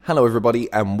Hello, everybody,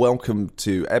 and welcome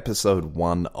to episode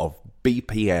 1 of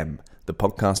BPM, the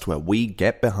podcast where we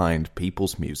get behind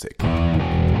people's music.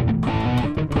 I'm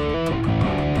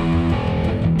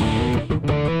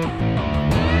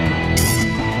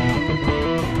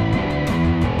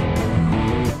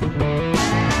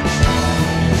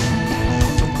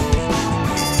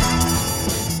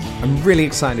really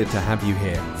excited to have you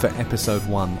here for episode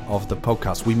 1 of the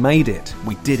podcast. We made it.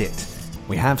 We did it.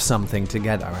 We have something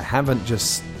together. I haven't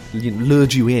just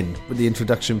lured you in with the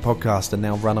introduction podcast and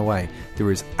now run away.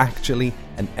 There is actually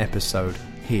an episode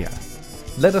here.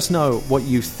 Let us know what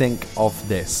you think of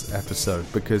this episode,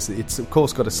 because it's of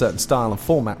course got a certain style and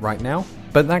format right now,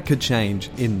 but that could change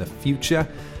in the future.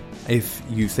 If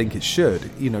you think it should,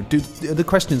 are the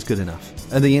questions good enough?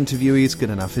 Are the interviewees good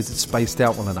enough? Is it spaced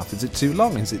out well enough? Is it too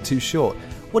long? Is it too short?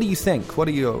 What do you think? What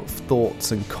are your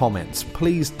thoughts and comments?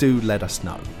 Please do let us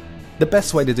know. The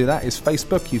best way to do that is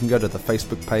Facebook. You can go to the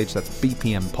Facebook page, that's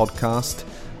BPM Podcast,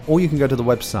 or you can go to the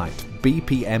website,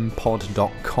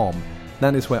 bpmpod.com.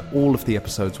 That is where all of the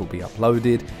episodes will be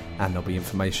uploaded, and there'll be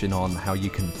information on how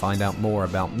you can find out more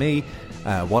about me,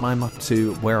 what I'm up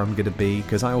to, where I'm going to be,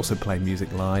 because I also play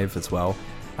music live as well.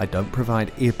 I don't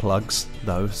provide earplugs,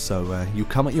 though, so you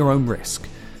come at your own risk,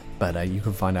 but you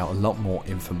can find out a lot more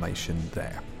information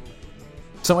there.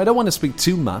 So I don't want to speak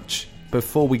too much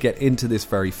before we get into this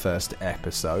very first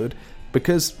episode,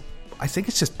 because I think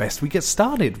it's just best we get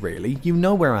started, really. You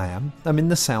know where I am. I'm in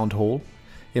the sound hall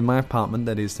in my apartment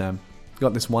that is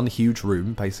got this one huge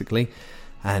room, basically,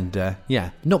 and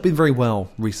not been very well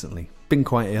recently. Been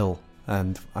quite ill,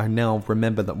 and I now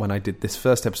remember that when I did this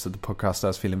first episode of the podcast, I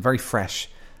was feeling very fresh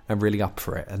and really up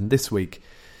for it, and this week,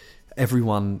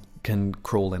 everyone can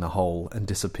crawl in a hole and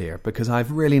disappear, because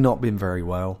I've really not been very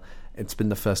well. It's been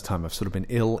the first time I've sort of been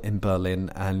ill in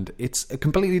Berlin, and it's a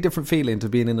completely different feeling to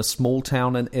being in a small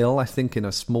town and ill. I think in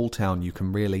a small town you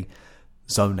can really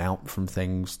zone out from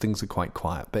things. Things are quite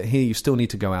quiet. But here you still need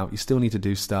to go out, you still need to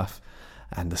do stuff,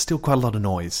 and there's still quite a lot of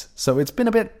noise. So it's been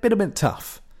a bit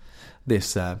tough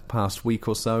this past week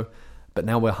or so. But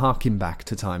now we're harking back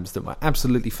to times that were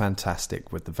absolutely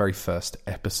fantastic with the very first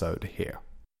episode here.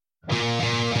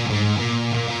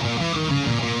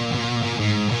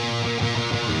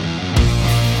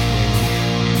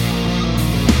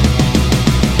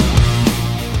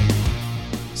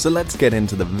 So let's get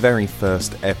into the very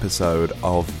first episode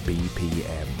of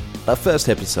BPM. Our first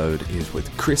episode is with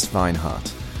Chris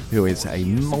Weinhardt, who is a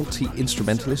German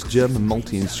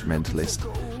multi-instrumentalist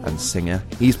and singer.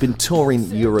 He's been touring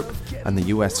Europe and the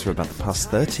US for about the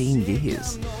past 13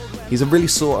 years. He's a really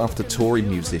sought-after touring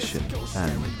musician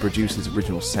and produces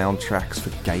original soundtracks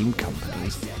for game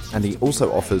companies, and he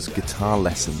also offers guitar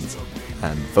lessons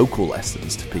and vocal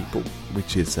lessons to people,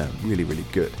 which is really, really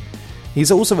good. He's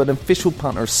also an official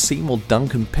partner of Seymour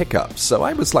Duncan Pickups, so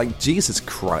I was like, Jesus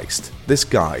Christ, this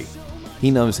guy,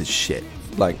 he knows his shit.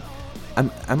 Like,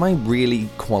 am I really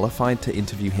qualified to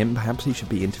interview him? Perhaps he should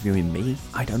be interviewing me?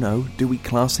 I don't know. Do we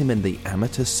class him in the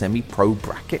amateur semi-pro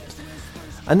bracket?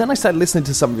 And then I started listening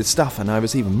to some of his stuff, and I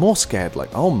was even more scared,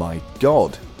 like, oh my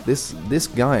god, this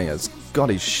guy has got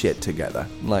his shit together.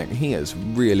 Like, he has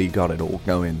really got it all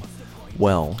going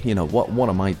well. What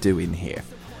am I doing here?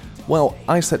 Well,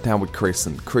 I sat down with Chris,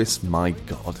 and Chris, my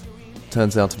God,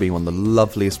 turns out to be one of the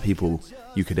loveliest people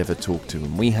you could ever talk to.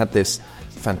 And we had this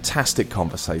fantastic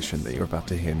conversation that you're about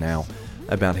to hear now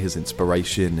about his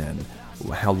inspiration and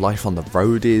how life on the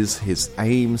road is, his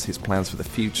aims, his plans for the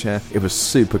future. It was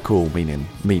super cool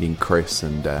meeting Chris,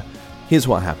 and here's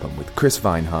what happened with Chris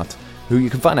Weinhardt, who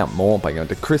you can find out more by going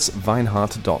to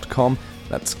chrisweinhardt.com.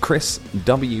 That's Chris,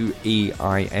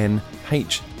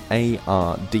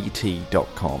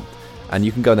 WEINHARDT.com. And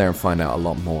you can go there and find out a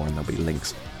lot more, and there'll be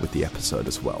links with the episode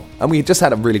as well. And we just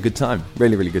had a really good time.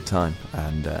 Really, really good time.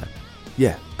 And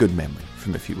good memory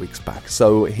from a few weeks back.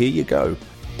 So here you go.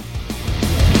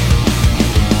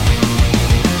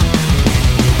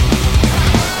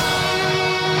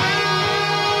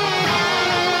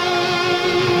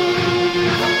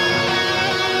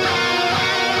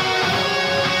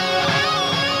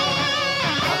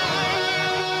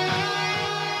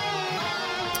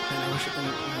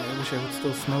 I would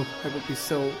still smoke. I would be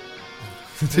so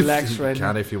relaxed right now.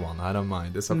 You can if you want. I don't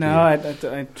mind. It's up to you.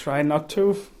 I try not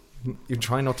to. You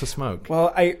try not to smoke?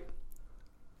 Well, I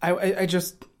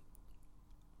just,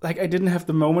 like, I didn't have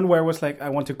the moment where I was like, I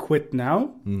want to quit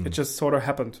now. It just sort of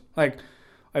happened. Like,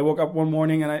 I woke up one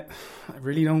morning and I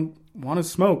really don't want to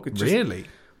smoke. Really?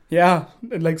 Yeah.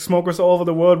 And, like, smokers all over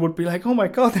the world would be like, oh my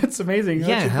God, that's amazing.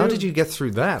 Yeah, how did you get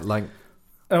through that? Like,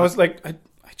 and I was like, I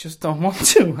I just don't want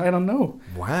to. I don't know.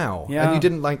 Wow. Yeah. And you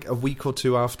didn't like a week or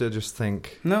two after just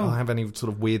think, No. oh, I have any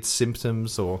sort of weird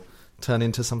symptoms or turn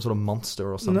into some sort of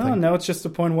monster or something? No, it's just the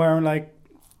point where I'm like,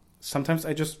 sometimes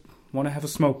I just want to have a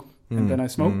smoke. And then I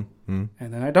smoke. And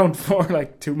then I don't for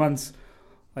like 2 months.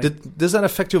 Like, Does that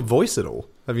affect your voice at all?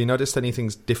 Have you noticed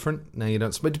anything's different now you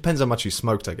don't smoke? It depends how much you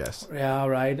smoked, I guess. yeah,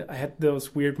 right. I had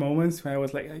those weird moments where I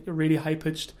was like a really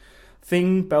high-pitched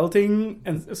thing belting,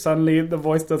 and suddenly the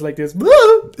voice does like this.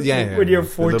 Yeah, when you're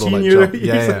the little, 14 like, years jump.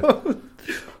 Yeah. old.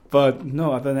 But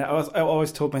no, other than that, I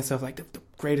always told myself, like, the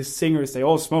greatest singers, they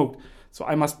all smoked. So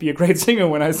I must be a great singer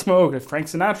when I smoke. If Frank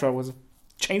Sinatra was a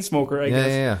chain smoker, I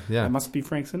guess. Yeah. I must be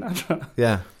Frank Sinatra.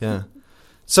 Yeah.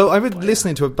 So I've been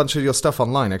listening to a bunch of your stuff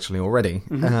online, actually, already.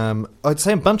 I'd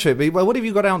say a bunch of it. Well, what have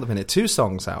you got out at the minute? 2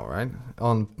 songs out, right?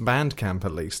 On Bandcamp,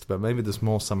 at least. But maybe there's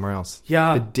more somewhere else.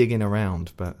 Yeah. Been digging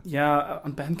around, but... Yeah,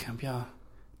 on Bandcamp, yeah.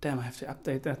 Damn, I have to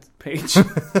update that page.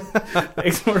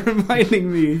 Thanks for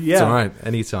reminding me. Yeah. It's all right.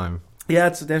 Anytime. Yeah,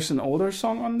 there's an older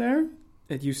song on there.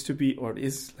 It used to be, or it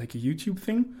is, like a YouTube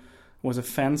thing. It was a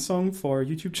fan song for a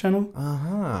YouTube channel.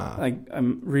 Uh-huh. Like,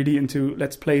 I'm really into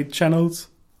Let's Play channels.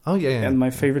 Oh, yeah. And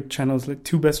my favorite channels, like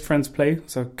Two Best Friends Play.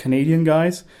 So Canadian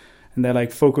guys. And they're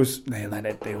like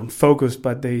they don't focus,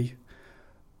 but they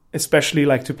especially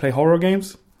like to play horror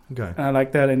games. Okay. And I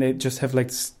like that. And they just have like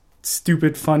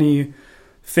stupid, funny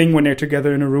thing when they're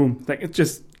together in a room. Like it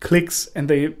just clicks and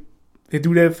they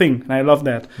do their thing. And I love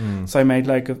that. So I made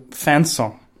like a fan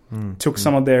song. Took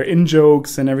some of their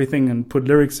in-jokes and everything and put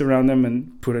lyrics around them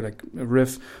and put it like a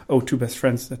riff. Oh, Two Best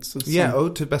Friends. That's the song. Yeah,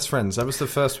 Ode to Best Friends. That was the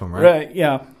first one, right? Right,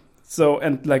 yeah. So,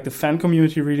 and like the fan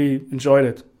community really enjoyed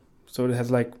it. So it has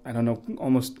like, I don't know,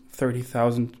 almost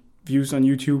 30,000 views on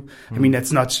YouTube. I mean,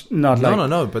 that's not like...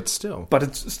 No, but still. But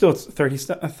it's still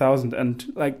 30,000.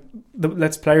 And like the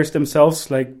Let's Players themselves,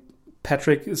 like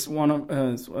Patrick is one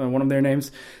of their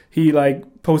names. He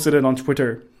like posted it on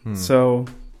Twitter. So...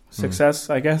 Success,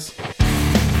 I guess. I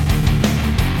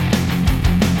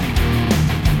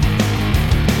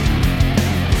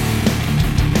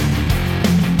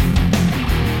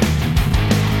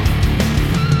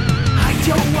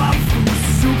don't walk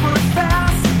super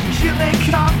fast. Here they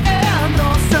come and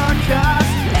all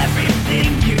sarcasm. Everything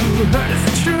you heard is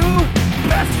true.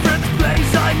 Best friends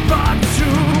place I bought to.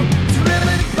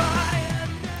 Driven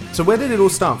by. So where did it all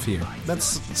start for you?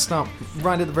 Let's start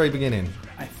right at the very beginning.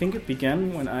 I think it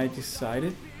began when I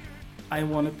decided I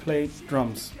want to play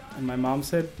drums. And my mom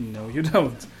said, no, you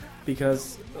don't.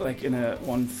 Because like in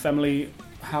one family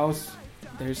house,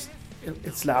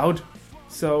 it's loud.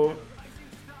 So,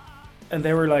 and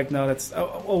they were like, no,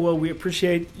 well, we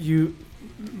appreciate you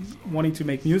wanting to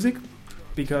make music.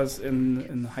 Because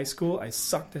in high school, I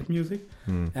sucked at music.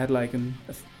 I had like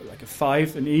a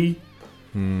 5 in E.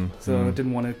 So I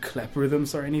didn't want to clap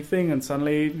rhythms or anything, and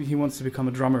suddenly he wants to become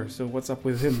a drummer. So what's up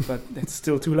with him? But it's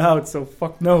still too loud. So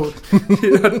fuck no,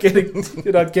 you're not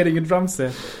getting a drum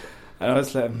set. And I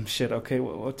was like, shit. Okay,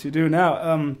 what to do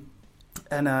now?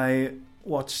 And I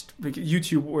watched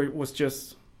YouTube, where it was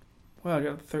just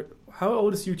how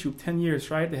old is YouTube? 10 years,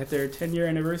 right? They had their 10-year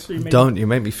anniversary. Maybe? Don't you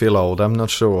make me feel old? I'm not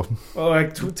sure. Well,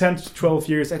 like 10 to 12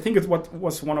 years. I think it's what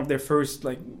was one of their first,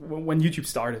 like when YouTube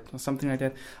started or something like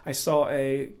that. I saw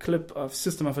a clip of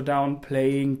System of a Down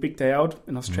playing Big Day Out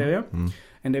in Australia,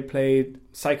 and they played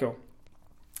Psycho,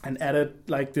 and added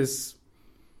like this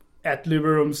ad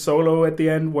libitum solo at the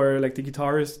end where like the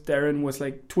guitarist Darren was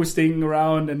like twisting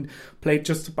around and played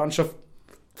just a bunch of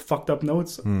fucked up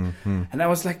notes. And I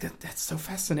was like, that's so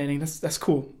fascinating. That's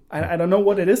cool. I don't know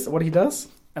what it is, what he does,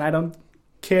 and I don't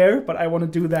care, but I want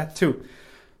to do that too.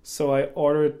 So I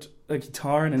ordered a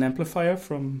guitar and an amplifier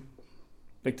from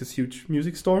like this huge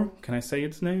music store. Can I say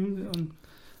its name?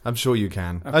 I'm sure you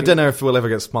can. Okay. I don't know if we'll ever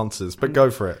get sponsors, but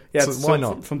go for it. Yeah, so why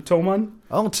not? From Thomann.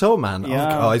 Oh, Thomann.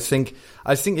 Yeah. Oh, I think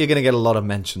you're going to get a lot of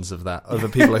mentions of that over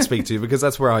people I speak to, because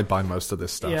that's where I buy most of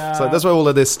this stuff. Yeah. So that's where all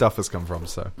of this stuff has come from.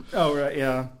 So. Oh right,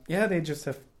 yeah, yeah. They just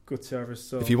have good service.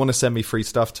 So if you want to send me free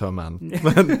stuff, Thomann,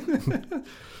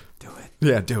 do it.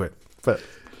 Yeah, do it. But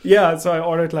yeah, so I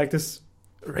ordered like this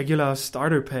regular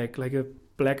starter pack, like a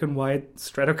black and white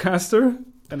Stratocaster.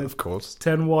 And of course,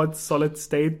 10-watt solid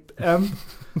state amp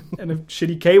and a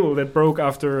shitty cable that broke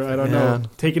after, I don't know,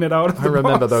 taking it out of the I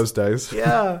remember box. those days.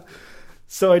 Yeah.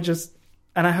 So I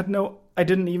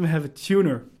didn't even have a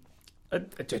tuner. I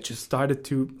just started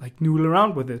to like noodle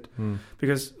around with it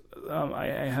because I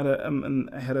had a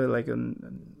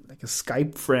like a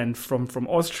Skype friend from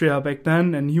Austria back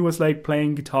then, and he was like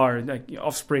playing guitar, like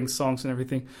Offspring songs and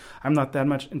everything. I'm not that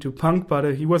much into punk,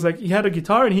 but he was like, he had a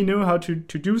guitar and he knew how to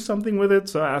do something with it.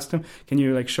 So I asked him, can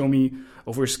you like show me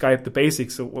over Skype the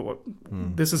basics? So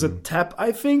this is a tap,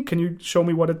 I think. Can you show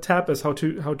me what a tap is? How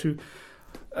to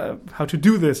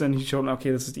do this? And he showed me,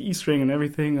 okay, this is the E string and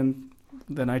everything. And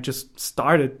then I just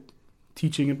started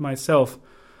teaching it myself,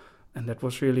 and that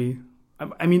was really.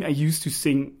 I mean, I used to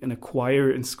sing in a choir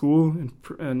in school,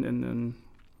 in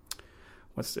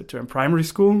what's the term, primary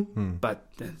school, but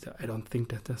I don't think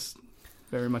that has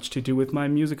very much to do with my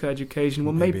musical education.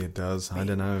 Well, maybe it does. I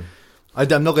don't know.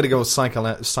 I'm not going to go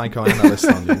psychoanalyst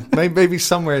on you. Maybe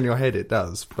somewhere in your head it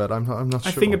does, but I'm not sure.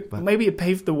 I think maybe it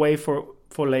paved the way for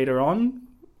later on,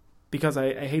 because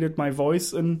I hated my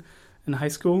voice in high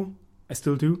school. I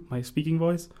still do, my speaking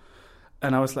voice.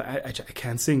 And I was like, I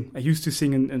can't sing. I used to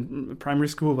sing in primary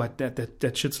school, but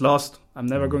that shit's lost. I'm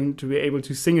never going to be able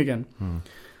to sing again.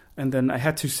 And then I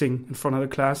had to sing in front of the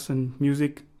class in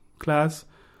music class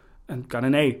and got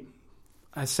an A.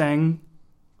 I sang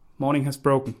Morning Has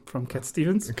Broken from Cat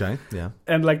Stevens. Okay, yeah.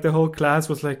 And like the whole class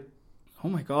was like, oh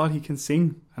my God, he can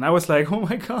sing. And I was like, oh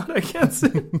my God, I can't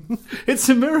sing. It's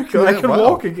a miracle. I can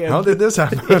walk again. How did this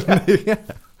happen? Yeah.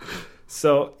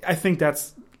 So I think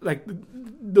that's like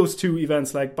those two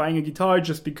events, like buying a guitar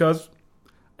just because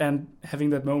and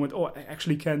having that moment, oh, I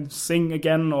actually can sing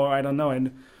again, or I don't know.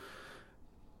 And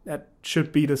that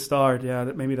should be the start. Yeah,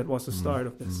 maybe that was the start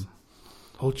of this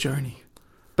whole journey.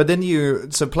 But then you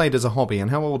played as a hobby. And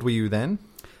how old were you then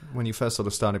when you first sort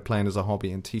of started playing as a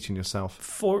hobby and teaching yourself?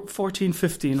 14,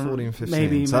 15. 14, 15.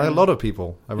 Maybe. So a lot of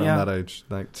people around that age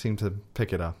seem to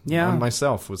pick it up. Yeah. I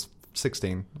myself was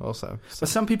 16 also. So. But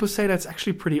some people say that's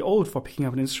actually pretty old for picking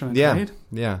up an instrument, right?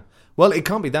 Yeah. Well, it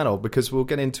can't be that old because we'll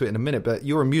get into it in a minute, but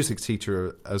you're a music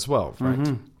teacher as well, right?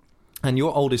 Mm-hmm. And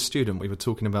your oldest student we were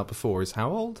talking about before is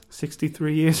how old?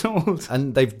 63 years old.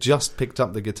 And they've just picked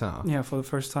up the guitar. Yeah, for the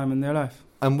first time in their life.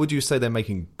 And would you say they're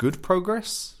making good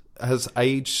progress? Has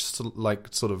age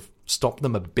sort of stopped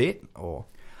them a bit, or?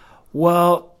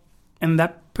 Well, in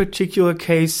that particular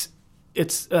case,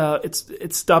 it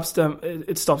stops them.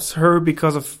 It stops her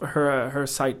because of her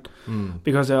sight,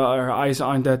 because her eyes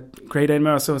aren't that great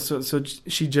anymore. So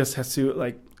she just has to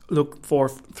like look for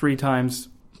 3 times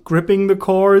gripping the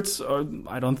chords. Or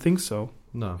I don't think so.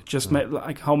 No, just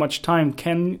like how much time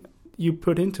can you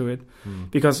put into it?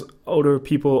 Because older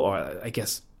people, or I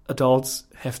guess adults,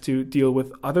 have to deal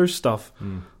with other stuff.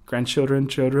 Grandchildren,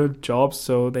 children, jobs,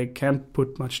 so they can't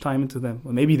put much time into them.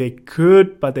 Well, maybe they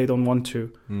could, but they don't want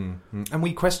to. And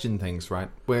we question things, right?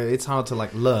 Where it's hard to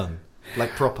like learn,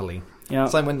 like properly. Yeah.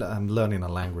 It's like when I'm learning a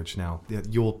language now,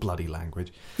 your bloody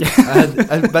language.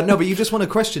 But you just want to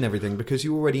question everything because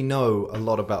you already know a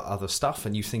lot about other stuff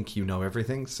and you think you know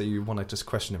everything, so you want to just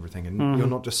question everything and you're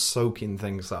not just soaking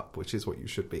things up, which is what you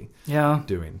should be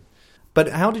doing. But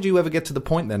how did you ever get to the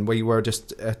point then where you were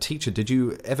just a teacher? Did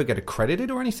you ever get accredited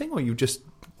or anything, or you just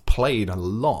played a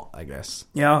lot, I guess?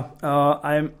 Yeah,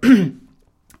 I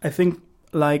think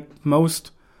like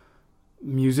most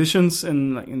musicians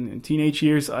in teenage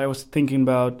years, I was thinking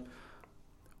about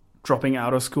dropping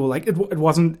out of school. Like it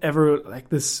wasn't ever like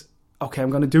this, okay, I'm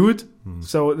going to do it.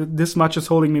 So this much is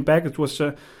holding me back. It was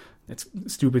it's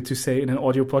stupid to say in an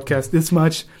audio podcast this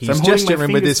much. He's so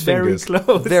gesturing with his fingers. Very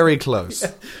close. Very close.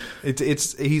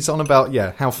 Yeah. He's on about,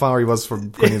 how far he was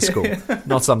from Queen's school,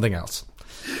 not something else.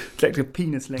 It's like the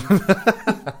penis length.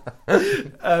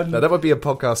 No, that would be a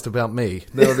podcast about me.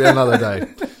 That would be another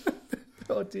day.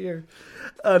 Oh dear.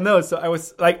 No, so I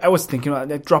was thinking about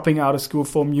like, dropping out of school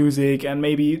for music and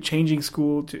maybe changing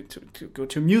school to go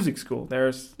to music school. There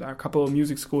are a couple of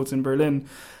music schools in Berlin,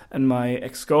 and my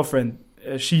ex-girlfriend,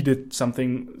 she did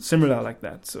something similar like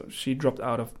that. So she dropped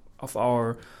out of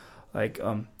our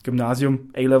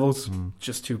gymnasium A-levels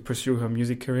just to pursue her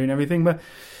music career and everything. But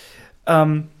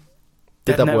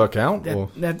did that work out?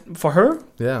 That for her?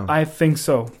 Yeah, I think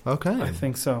so. Okay, I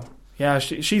think so. Yeah,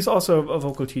 she's also a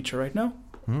vocal teacher right now.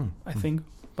 I think,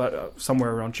 but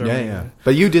somewhere around Germany. Yeah.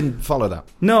 But you didn't follow that?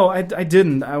 No, I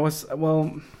didn't.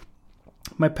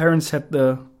 My parents had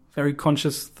the very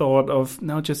conscious thought of,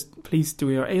 no, just please do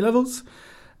your A-levels,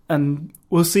 and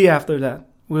we'll see after that.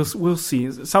 We'll see.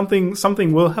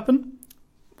 Something will happen.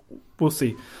 We'll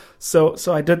see. So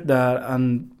I did that,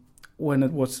 and when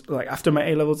it was like after my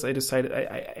A-levels, I decided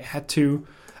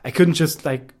I couldn't just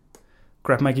like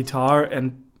grab my guitar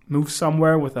and move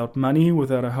somewhere without money,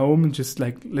 without a home, just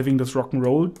like living this rock and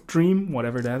roll dream,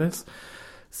 whatever that is.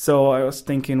 So I was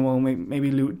thinking, well, maybe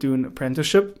do an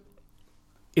apprenticeship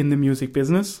in the music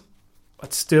business,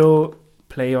 but still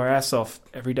play your ass off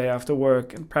every day after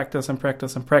work and practice and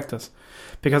practice and practice,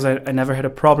 because I never had a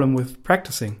problem with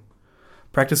practicing.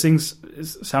 Practicing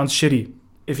sounds shitty.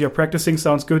 If your practicing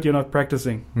sounds good, you're not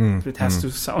practicing. It has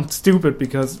to sound stupid,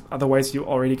 because otherwise you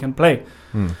already can play.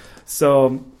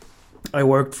 So I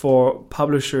worked for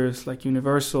publishers like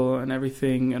Universal and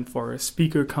everything, and for a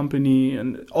speaker company,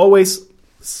 and always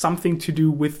something to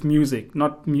do with music,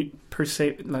 not per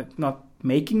se, like not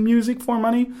making music for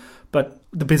money, but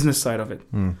the business side of it.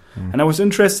 And that was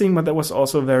interesting, but that was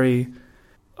also very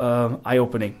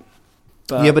eye-opening.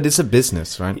 But it's a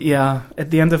business, right? Yeah,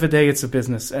 at the end of the day, it's a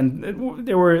business. And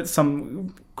there were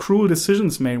some cruel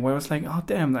decisions made where I was like, oh,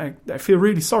 damn, I feel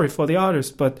really sorry for the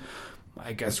artist, but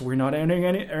I guess we're not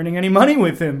earning any money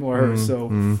with him or her, so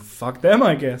fuck them,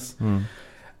 I guess.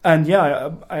 And yeah,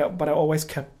 but I always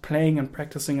kept playing and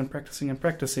practicing and practicing and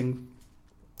practicing.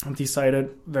 And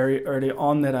decided very early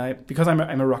on that because I'm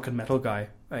a rock and metal guy.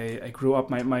 I grew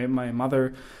up, my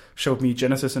mother showed me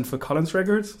Genesis and Phil Collins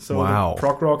records. So the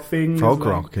prog rock thing. Prog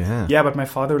rock, yeah. Yeah, but my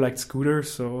father liked Scooter,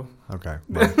 so... Okay.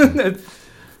 Well,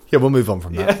 yeah, we'll move on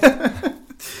from that.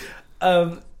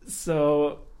 Yeah.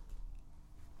 So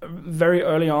very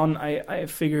early on, I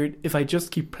figured if I just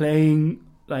keep playing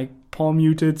like palm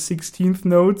muted 16th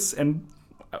notes and,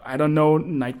 I don't know,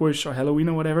 Nightwish or Halloween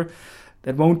or whatever,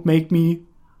 that won't make me...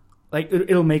 Like,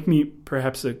 it'll make me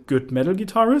perhaps a good metal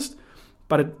guitarist,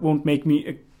 but it won't make me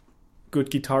a good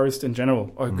guitarist in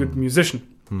general, or a good musician.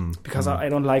 Because I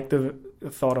don't like the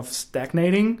thought of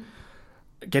stagnating,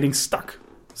 getting stuck.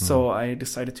 So I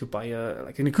decided to buy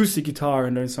an acoustic guitar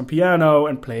and learn some piano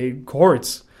and play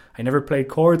chords. I never played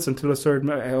chords until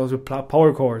I also played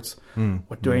power chords.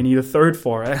 What do I need a third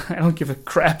for? I don't give a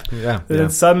crap. Yeah. Then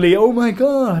suddenly, oh my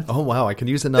God. Oh, wow, I can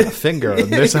use another finger and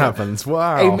this happens.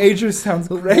 Wow. A major sounds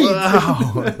great.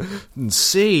 Wow. And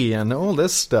C and all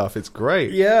this stuff. It's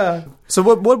great. Yeah. So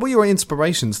what were your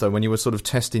inspirations, though, when you were sort of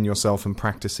testing yourself and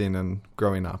practicing and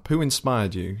growing up? Who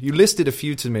inspired you? You listed a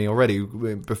few to me already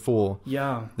before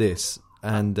this.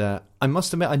 And I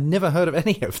must admit, I never heard of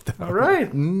any of them. All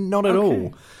right, not at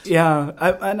all. Yeah,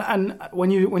 and when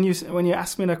you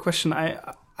asked me that question,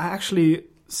 I actually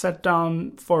sat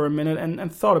down for a minute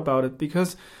and thought about it,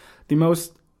 because the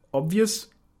most obvious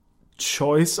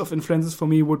choice of influences for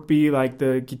me would be like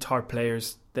the guitar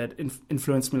players that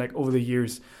influenced me like over the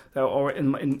years, or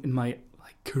in my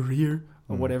like career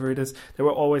or whatever it is. There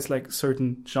were always like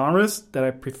certain genres that I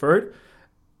preferred,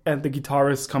 and the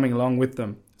guitarists coming along with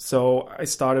them. So I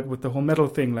started with the whole metal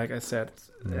thing, like I said,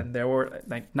 and there were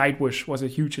like Nightwish was a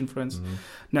huge influence,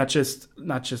 not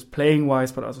just playing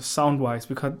wise, but also sound wise,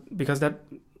 because that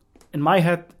in my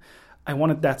head I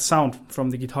wanted that sound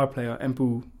from the guitar player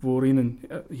Empu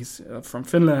Vuorinen. He's from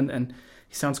Finland, and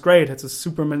he sounds great. It's a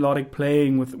super melodic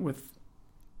playing with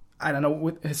I don't know.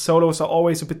 With his solos are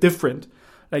always a bit different.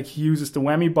 Like he uses the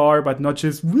whammy bar, but not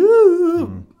just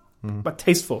woo, but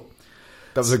tasteful.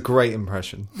 That was a great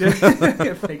impression.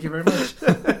 Thank you very much.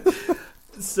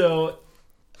 So,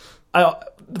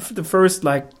 the first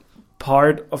like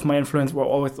part of my influence were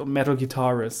always metal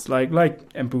guitarists,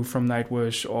 like Empu from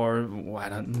Nightwish, or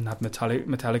not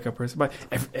Metallica person, but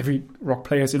every rock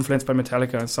player is influenced by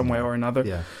Metallica in some way or another.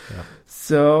 Yeah.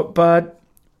 So, but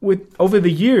over the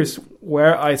years,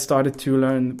 where I started to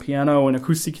learn piano and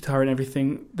acoustic guitar and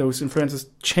everything, those influences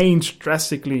changed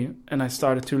drastically, and I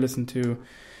started to listen to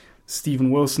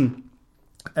Steven Wilson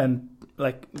and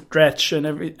like Dredge and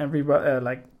everybody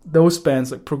like those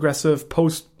bands, like progressive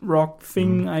post rock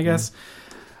thing, I guess.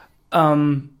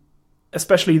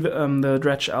 Especially the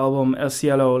Dredge album El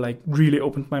Cielo like really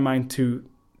opened my mind to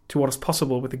what is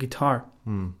possible with the guitar.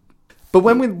 But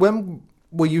when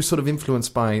were you sort of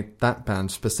influenced by that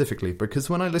band specifically? Because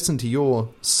when I listened to your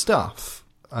stuff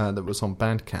that was on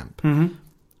Bandcamp,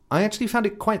 I actually found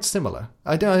it quite similar.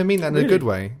 I mean that in a good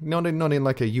way. Not in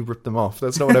like a you ripped them off.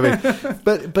 That's not what I mean.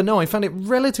 But no, I found it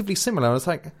relatively similar. I was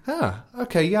like,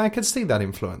 okay, yeah, I can see that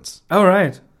influence. All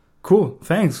right. Cool.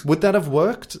 Thanks. Would that have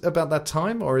worked about that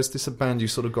time? Or is this a band you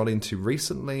sort of got into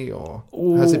recently? Or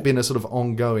has it been a sort of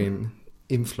ongoing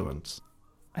influence?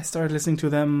 I started listening to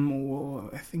them,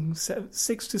 I think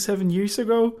 6 to 7 years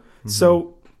ago.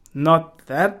 So not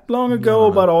that long ago,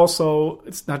 but also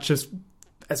it's not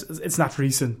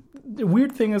recent. The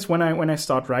weird thing is when I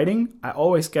start writing, I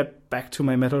always get back to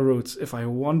my metal roots if I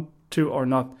want to or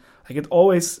not. Like it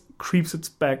always creeps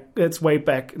its way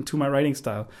back into my writing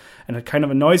style, and it kind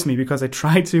of annoys me because I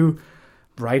try to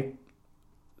write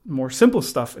more simple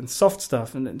stuff and soft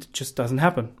stuff, and it just doesn't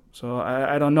happen. So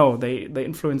I don't know. They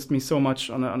influenced me so much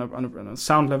on a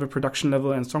sound level, production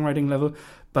level, and songwriting level,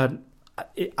 but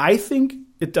I think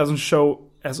it doesn't show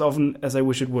as often as I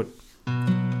wish it would.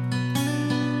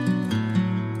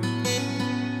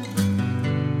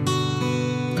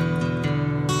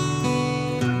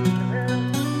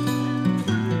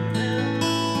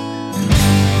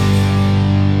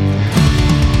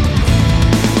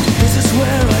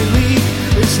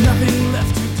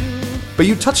 But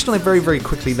you touched on it very, very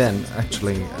quickly then,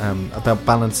 actually, about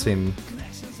balancing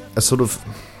a sort of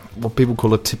what people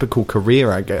call a typical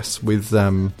career, I guess, with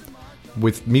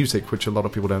music, which a lot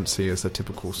of people don't see as a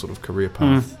typical sort of career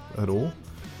path at all.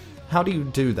 How do you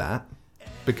do that?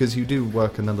 Because you do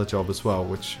work another job as well,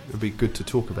 which would be good to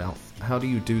talk about. How do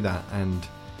you do that, and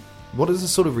what is the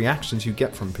sort of reactions you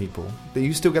get from people? Do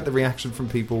you still get the reaction from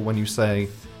people when you say,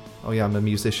 oh yeah, I'm a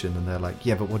musician, and they're like,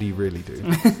 yeah, but what do you really do?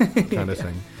 Kind of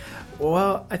thing.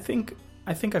 Well, I think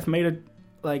I've made it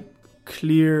like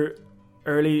clear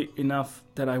early enough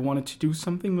that I wanted to do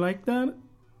something like that.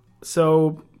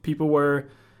 So people were,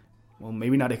 well,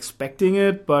 maybe not expecting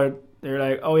it, but they're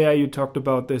like, oh yeah, you talked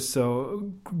about this,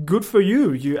 so good for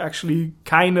you. You actually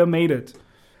kind of made it.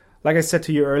 Like I said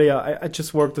to you earlier, I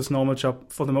just worked this normal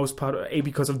job for the most part,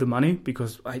 because of the money,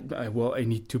 because I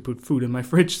need to put food in my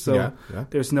fridge, so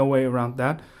there's no way around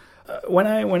that. When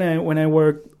I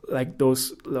worked like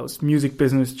those music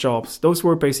business jobs, those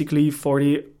were basically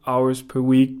 40 hours per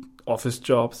week office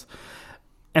jobs,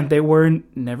 and they were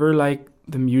never like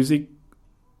the music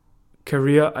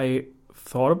career I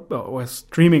thought about, was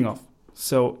dreaming of.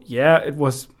 So yeah, it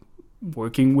was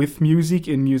working with music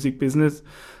in music business,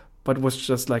 but it was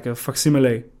just like a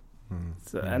facsimile.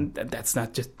 So, and that's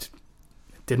not just,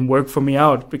 it didn't work for me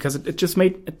out, because it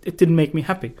didn't make me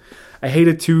happy. I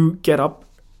hated to get up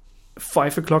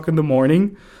 5 o'clock in the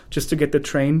morning just to get the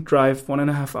train, drive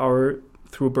 1.5 hours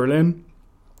through Berlin,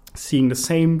 seeing the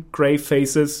same gray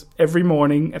faces every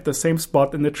morning at the same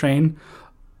spot in the train,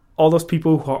 all those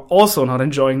people who are also not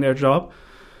enjoying their job.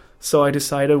 So I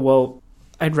decided, well,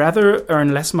 I'd rather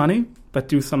earn less money, but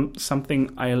do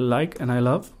something I like and I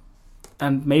love.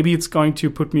 And maybe it's going to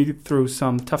put me through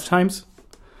some tough times,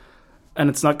 and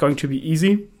it's not going to be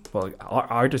easy. Well,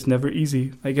 art is never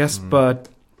easy, I guess, but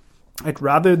I'd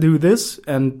rather do this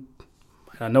and,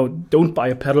 I don't know, don't buy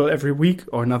a pedal every week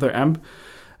or another amp,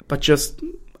 but just,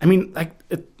 I mean, like,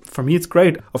 for me, it's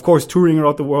great. Of course, touring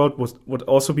around the world would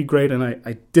also be great, and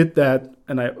I did that,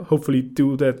 and I hopefully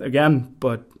do that again.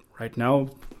 But right now,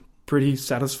 pretty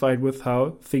satisfied with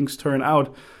how things turn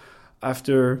out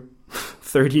after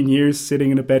 13 years sitting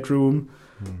in a bedroom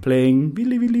playing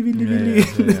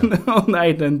all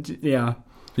night, and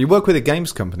You work with a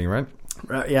games company, right?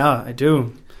 Yeah, I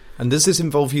do. And does this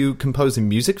involve you composing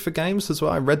music for games as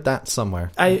well? I read that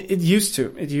somewhere. It used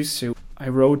to. I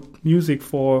wrote music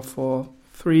for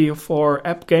 3 or 4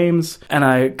 app games, and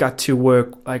I got to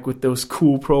work like with those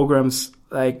cool programs,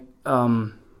 like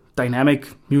dynamic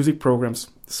music programs.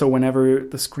 So whenever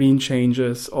the screen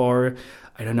changes, or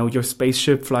I don't know, your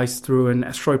spaceship flies through an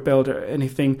asteroid belt or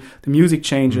anything, the music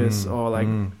changes, or like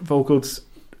vocals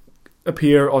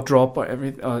appear or drop or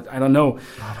everything. I don't know.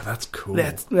 Oh, that's cool.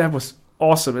 That was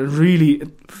awesome. It really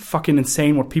fucking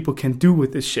insane what people can do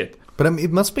with this shit. But I mean,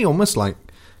 it must be almost like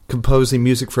composing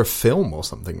music for a film or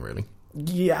something, really.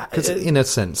 Yeah. In a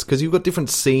sense, because you've got different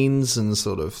scenes and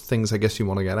sort of things I guess you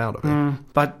want to get out of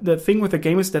it. But the thing with the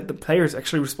game is that the player is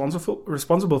actually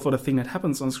responsible for the thing that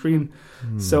happens on screen.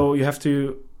 So you have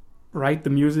to write the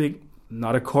music,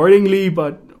 not accordingly,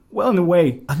 but well, in a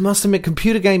way. I must admit,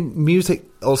 computer game music,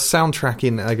 or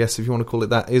soundtracking, I guess if you want to call it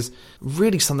that, is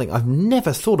really something I've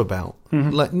never thought about.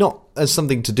 Like, not as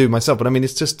something to do myself, but I mean,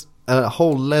 it's just a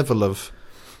whole level of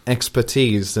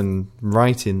expertise and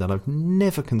writing that I've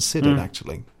never considered,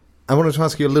 actually. I wanted to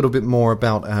ask you a little bit more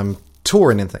about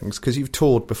touring and things, because you've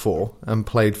toured before and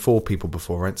played for people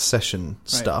before, right? Session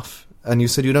stuff. And you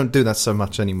said you don't do that so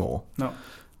much anymore. No.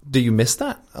 Do you miss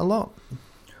that a lot?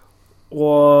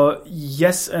 Well,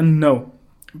 yes and no.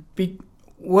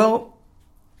 Well,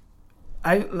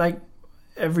 I, like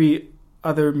every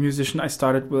other musician, I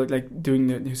started with like doing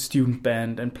the student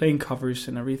band and playing covers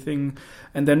and everything,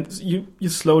 and then you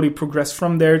slowly progress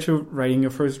from there to writing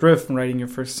your first riff and writing your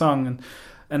first song,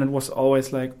 and it was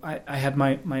always like I had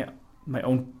my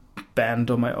own band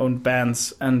or my own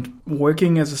bands, and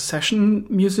working as a session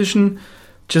musician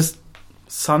just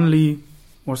suddenly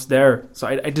was there. So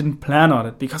I didn't plan on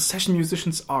it, because session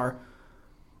musicians are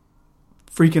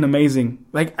freaking amazing.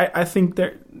 Like I think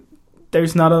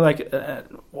there's not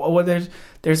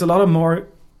there's a lot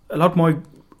more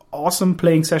awesome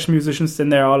playing session musicians than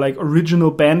there are like original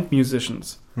band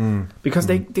musicians, because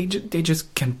they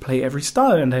just can play every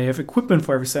style, and they have equipment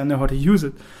for every style and know how to use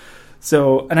it.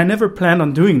 So, and I never planned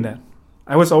on doing that.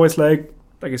 I was always like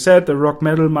I said, the rock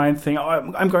metal mind thing.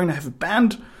 Oh, I'm going to have a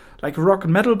band, like a rock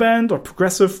and metal band, or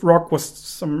progressive rock was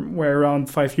somewhere around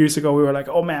 5 years ago. We were like,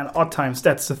 oh man, Odd Times,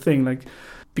 that's the thing. Like,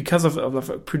 because of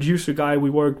a producer guy we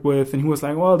worked with, and he was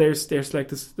like, well, there's like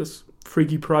this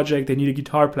freaky project, they need a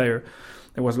guitar player.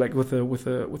 It was like with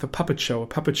a puppet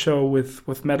show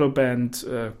with metal band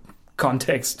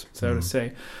context, so to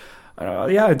say.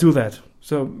 Yeah, I do that.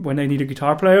 So when I need a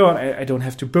guitar player, I don't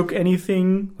have to book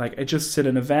anything. Like, I just sit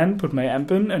in a van, put my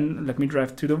amp in, and let me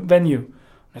drive to the venue.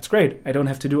 That's great. I don't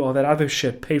have to do all that other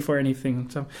shit, pay for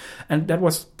anything. And that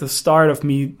was the start of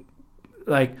me,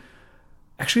 like,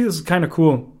 actually, this is kind of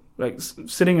cool. Like,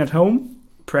 sitting at home,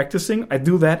 practicing, I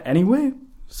do that anyway.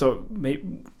 So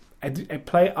I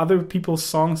play other people's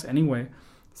songs anyway.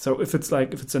 So if it's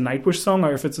a Nightwish song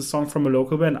or if it's a song from a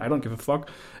local band, I don't give a fuck.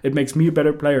 It makes me a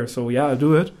better player. So yeah, I'll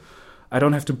do it. I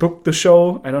don't have to book the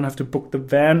show. I don't have to book the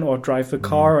van or drive the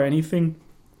car or anything.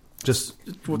 Just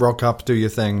rock up, do your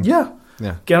thing. Yeah.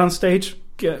 Yeah. Get on stage,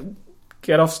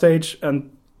 get off stage,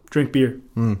 and drink beer.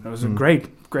 That was a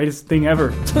greatest thing ever.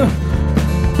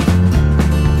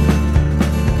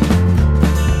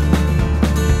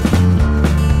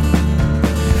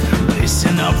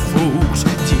 Listen up, folks.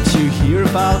 Did you hear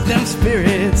about them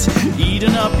spirits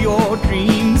eating up your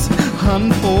dreams?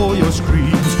 Hunt for your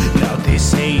screams. Now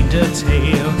this ain't a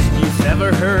tale you've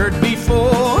ever heard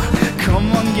before.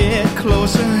 Come on, get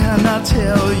closer and I'll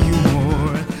tell you more.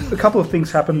 A couple of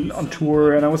things happened on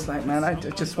tour, and I was like, man, I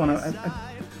just want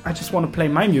to play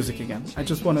my music again. I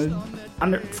just want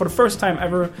to, for the first time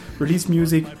ever, release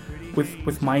music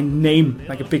with my name,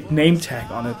 like a big name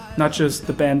tag on it. Not just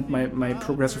the band, my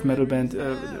progressive metal band.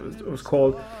 It was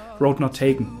called Road Not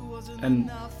Taken,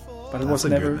 but it was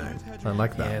never. Good name. I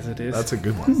like that. Yes, it is. That's a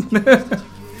good one.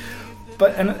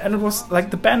 But and it was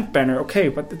like the band banner, okay,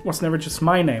 but it was never just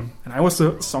my name, and I was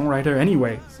a songwriter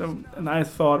anyway. So, and I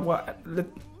thought, well,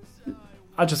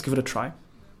 I'll just give it a try.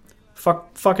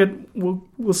 Fuck it,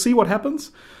 we'll see what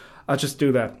happens. I'll just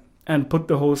do that and put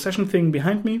the whole session thing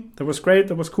behind me. That was great,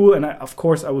 that was cool, and of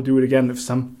course I will do it again if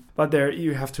some. But there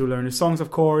you have to learn the songs,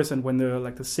 of course, and when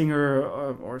the singer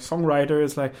or songwriter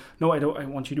is like, no, I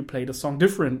want you to play the song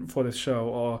different for this show,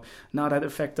 or now that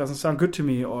effect doesn't sound good to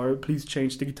me, or please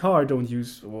change the guitar, don't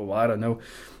use, well, I don't know,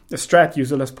 a Strat,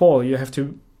 use a Les Paul. You have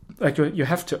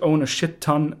to own a shit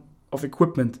ton of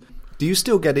equipment. Do you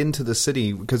still get into the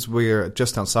city, because we're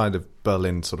just outside of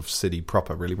Berlin, sort of city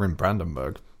proper, really? We're in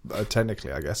Brandenburg,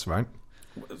 technically, I guess, right?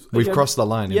 We've crossed the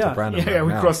line into Brandenburg. Yeah,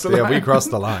 we crossed the line. Yeah, we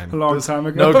crossed the line. A long time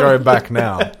ago. No going back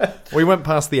now. We went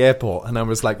past the airport, and I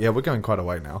was like, yeah, we're going quite a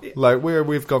way now. Like,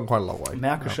 we've gone quite a long way.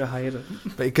 Märkische Heide.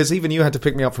 Because even you had to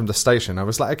pick me up from the station. I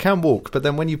was like, I can walk. But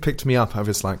then when you picked me up, I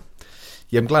was like,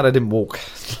 yeah, I'm glad I didn't walk.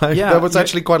 That was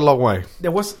actually quite a long way.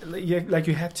 There was, you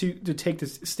had to take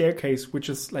this staircase, which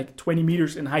is like 20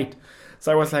 meters in height.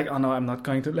 So I was like, oh no, I'm not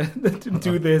going to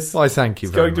do this. Well, thank you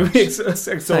very much. It's going to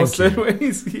be exhausted when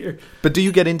he's here. But do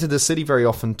you get into the city very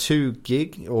often to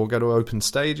gig or go to open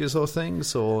stages or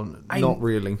things, or not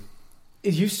really?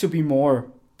 It used to be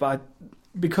more, but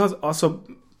because also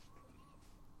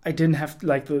I didn't have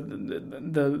like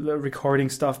the recording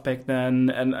stuff back then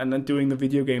and doing the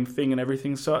video game thing and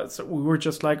everything. So we were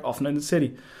just like often in the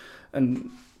city,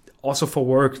 and also for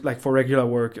work, like for regular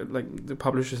work, like the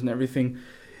publishers and everything.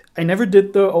 I never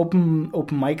did the open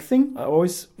mic thing. I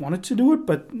always wanted to do it,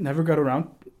 but never got around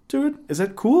to it. Is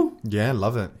that cool? Yeah,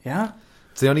 love it. Yeah.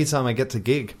 It's the only time I get to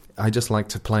gig. I just like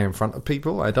to play in front of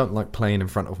people. I don't like playing in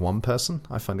front of one person.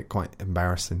 I find it quite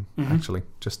embarrassing, actually,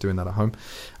 just doing that at home.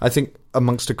 I think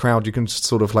amongst a crowd, you can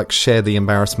sort of like share the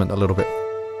embarrassment a little bit.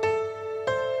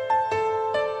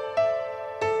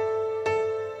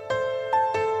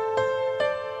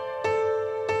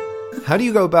 How do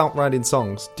you go about writing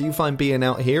songs? Do you find being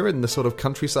out here in the sort of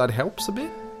countryside helps a bit?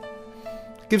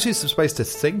 It gives you some space to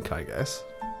think, I guess.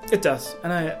 It does.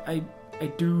 And I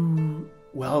do,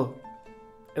 well,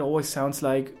 it always sounds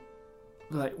like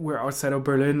we're outside of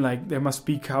Berlin, like there must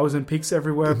be cows and pigs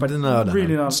everywhere, but no.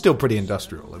 Really not. It's still pretty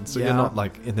industrial, and so you're not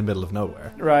like in the middle of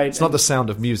nowhere. Right. It's not the sound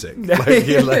of music.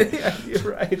 You're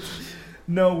right.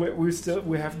 No,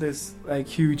 we have this like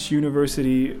huge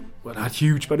university. Well, not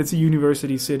huge, but it's a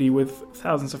university city with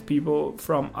thousands of people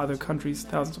from other countries,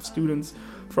 thousands of students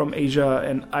from Asia,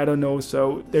 and I don't know.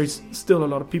 So there's still a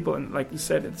lot of people, and like you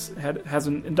said, it has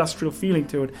an industrial feeling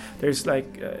to it. There's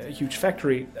like a huge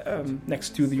factory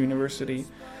next to the university.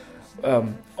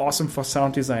 Awesome for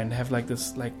sound design. They have like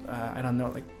this, like I don't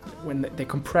know, like when they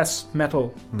compress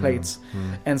metal plates,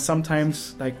 and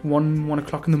sometimes like 1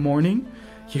 o'clock in the morning.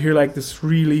 You hear like this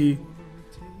really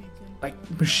like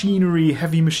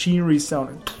heavy machinery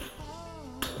sound.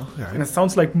 Okay. And it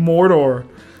sounds like Mordor.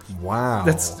 Wow.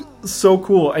 That's so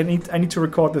cool. I need to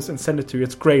record this and send it to you.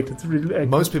 It's great. It's really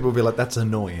most people will be like, that's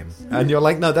annoying. And you're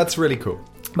like, no, that's really cool.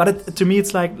 But to me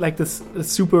it's like this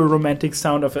super romantic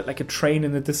sound of it, like a train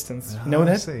in the distance. You know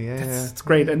that? I see. Yeah. It's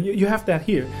great. And you have that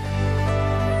here.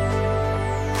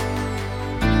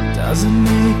 Doesn't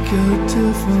make a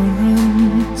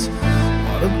difference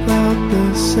What about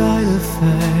the side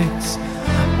effects?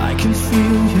 I can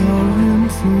feel your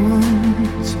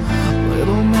influence,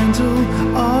 little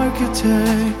mental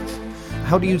architect.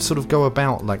 How do you sort of go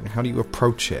about, like, how do you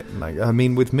approach it? Like, I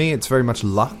mean, with me, it's very much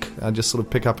luck. I just sort of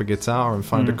pick up a guitar and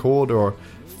find a chord or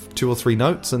 2 or 3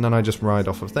 notes, and then I just ride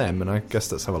off of them. And I guess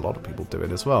that's how a lot of people do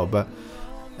it as well. But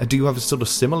do you have a sort of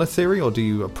similar theory, or do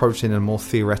you approach it in a more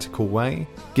theoretical way,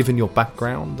 given your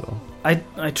background? Or? I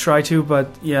try to, but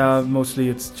yeah, mostly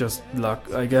it's just luck,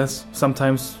 I guess.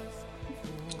 Sometimes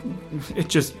it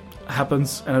just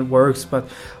happens and it works, but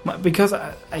because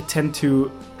I tend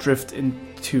to drift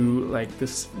into like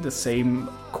the same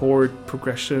chord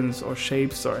progressions or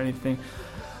shapes or anything,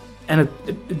 and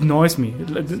it annoys me.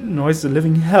 It annoys the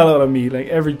living hell out of me. Like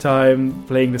every time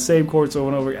playing the same chords over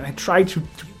and over, and I try to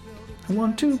I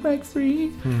want to break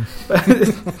free, but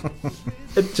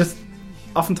it just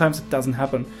oftentimes it doesn't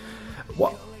happen.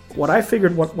 What I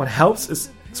figured what helps is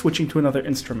switching to another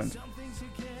instrument.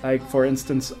 Like, for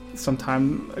instance, some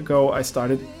time ago I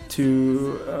started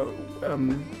to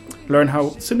learn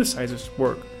how synthesizers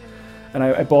work. And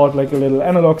I bought like a little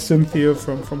analog synth here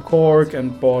from Korg,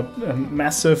 and bought a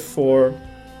Massive for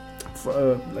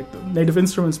like the Native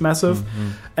Instruments Massive. Mm-hmm.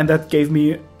 And that gave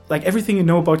me, like, everything you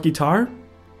know about guitar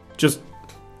just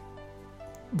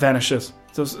vanishes.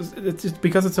 So it's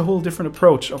because it's a whole different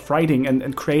approach of writing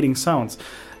and creating sounds.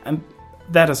 And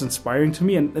that is inspiring to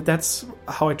me, and that's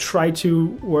how I try to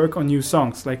work on new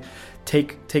songs. Like,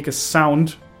 take a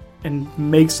sound and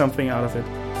make something out of it.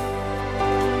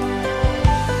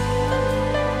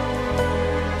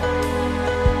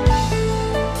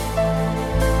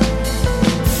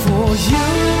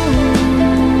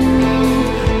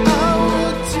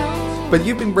 But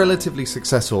you've been relatively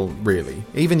successful, really.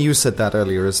 Even you said that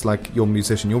earlier, as like you're a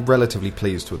musician, you're relatively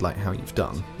pleased with like how you've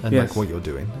done and like what you're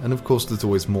doing. And of course, there's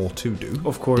always more to do.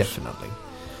 Of course, definitely.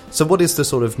 So, what is the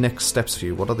sort of next steps for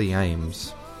you? What are the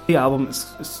aims? The album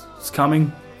is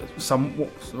coming.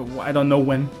 I don't know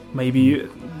when. Maybe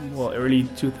early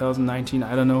 2019.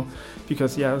 I don't know,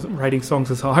 because writing songs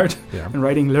is hard, and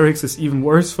writing lyrics is even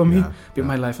worse for me. But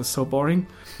my life is so boring.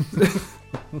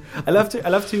 I love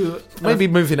to. Maybe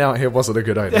moving out here wasn't a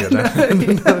good idea.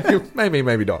 Then.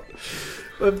 maybe not.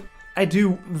 But I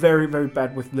do very, very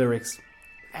bad with lyrics.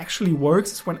 Actually,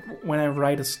 works when I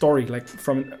write a story, like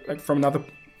from another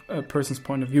person's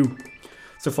point of view.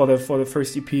 So for the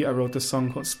first EP, I wrote this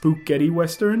song called Spaghetti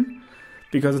Western,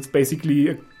 because it's basically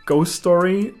a ghost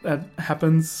story that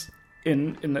happens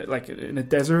in a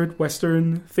desert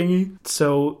western thingy.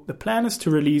 So the plan is to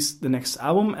release the next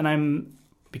album, and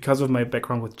because of my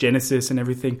background with Genesis and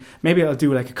everything, maybe I'll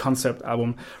do like a concept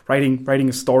album, writing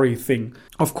a story thing.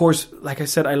 Of course, like I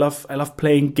said, I love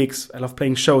playing gigs. I love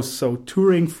playing shows. So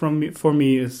touring for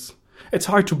me it's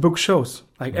hard to book shows.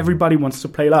 Like everybody wants to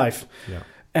play live. Yeah.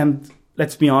 And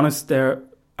let's be honest, I'm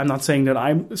not saying that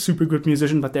I'm a super good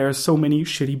musician, but there are so many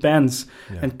shitty bands,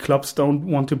 and clubs don't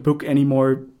want to book any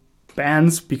more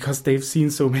bands because they've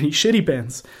seen so many shitty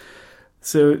bands.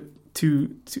 So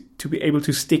to be able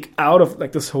to stick out of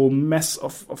like this whole mess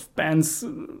of bands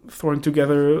throwing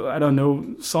together, I don't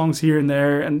know, songs here and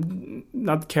there, and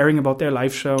not caring about their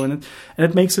live show, and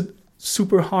it makes it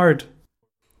super hard.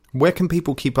 Where can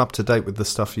people keep up to date with the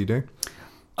stuff you do?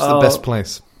 What's the best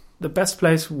place? The best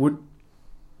place would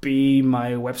be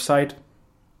my website,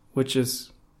 which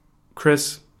is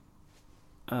Chris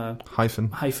hyphen,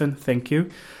 thank you,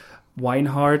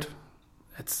 Weinhardt.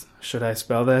 Should I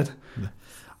spell that?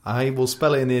 I will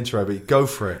spell it in the intro, but go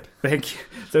for it. Thank you.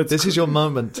 So this is your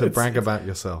moment to brag about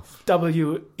yourself.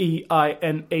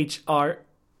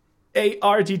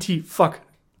 WEINHRARDT. Fuck.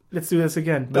 Let's do this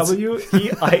again.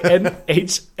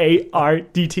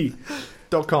 WEINHARDT.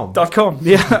 .com.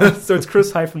 Yeah. So it's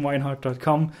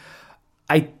chris-weinhardt.com.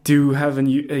 I do have a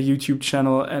YouTube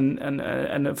channel and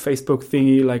a Facebook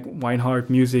thingy, like Weinhardt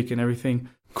Music and everything.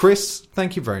 Chris,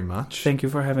 thank you very much. Thank you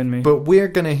for having me. But we're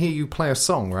going to hear you play a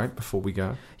song, right, before we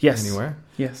go anywhere?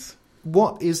 Yes.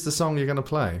 What is the song you're going to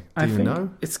play? Do you know?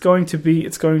 It's going to be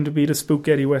the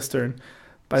Spaghetti Western,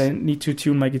 but I need to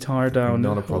tune my guitar down.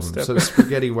 Not a problem. So the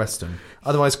Spaghetti Western.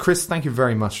 Otherwise, Chris, thank you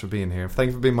very much for being here.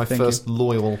 Thank you for being my first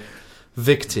loyal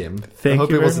victim. I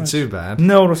hope it wasn't too bad.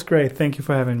 No, it was great. Thank you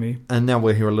for having me. And now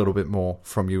we'll hear a little bit more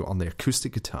from you on the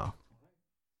acoustic guitar.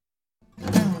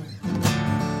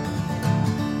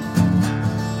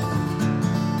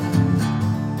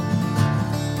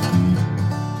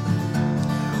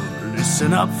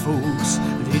 Listen up, folks.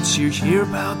 Did you hear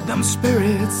about them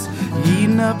spirits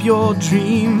eating up your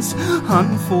dreams,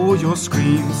 hunting for your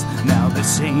screams? Now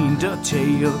this ain't a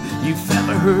tale you've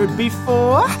ever heard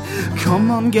before.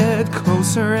 Come on, get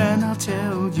closer and I'll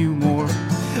tell you more.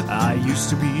 I used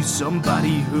to be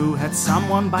somebody who had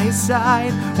someone by his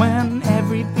side when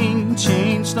everything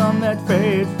changed on that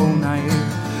fateful night.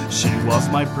 She was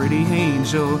my pretty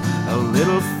angel, a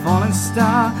little fallen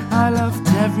star. I loved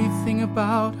everything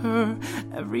about her,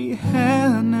 every hair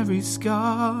and every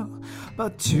scar.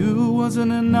 But 2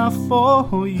 wasn't enough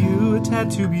for you, it had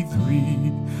to be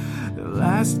 3. The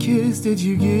last kiss that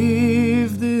you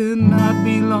gave did not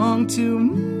belong to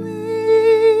me.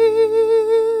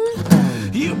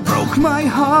 You broke my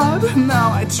heart, now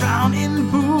I drown in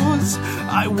booze.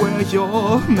 I wear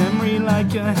your memory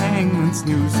like a hangman's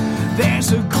noose.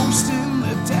 There's a ghost in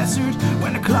the desert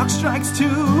when the clock strikes 2.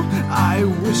 I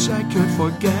wish I could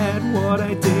forget what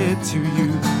I did to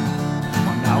you.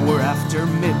 1 hour after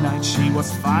midnight she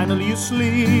was finally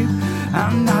asleep.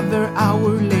 Another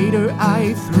hour later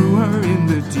I threw her in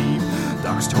the deep,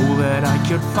 darkest hole that I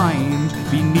could find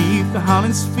beneath the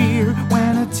Holland sphere,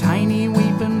 when a tiny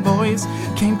weeping voice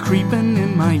came creeping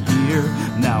in my ear.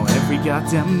 Now every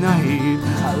goddamn night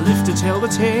I live to tell the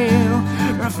tale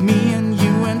of me and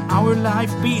you and our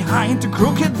life behind the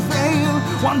crooked veil.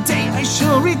 One day I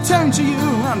shall return to you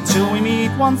until we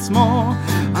meet once more.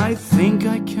 I think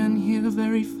I can hear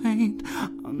very faint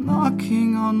a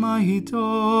knocking on my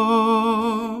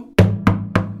door.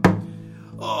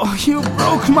 Oh, you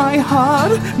broke my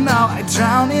heart, now I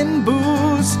drown in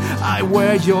booze. I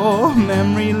wear your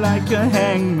memory like a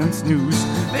hangman's noose.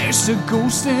 There's a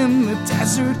ghost in the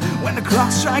desert when the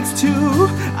clock strikes 2.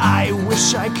 I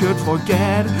wish I could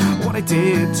forget what I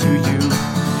did to you.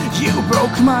 You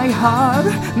broke my heart,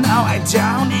 now I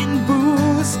drown in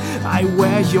booze. I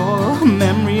wear your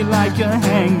memory like a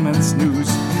hangman's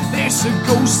noose. There's a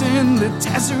ghost in the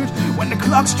desert when the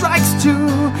clock strikes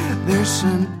 2. There's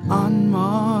an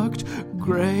unmarked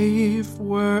grave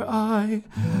where I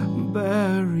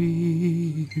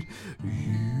buried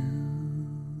you.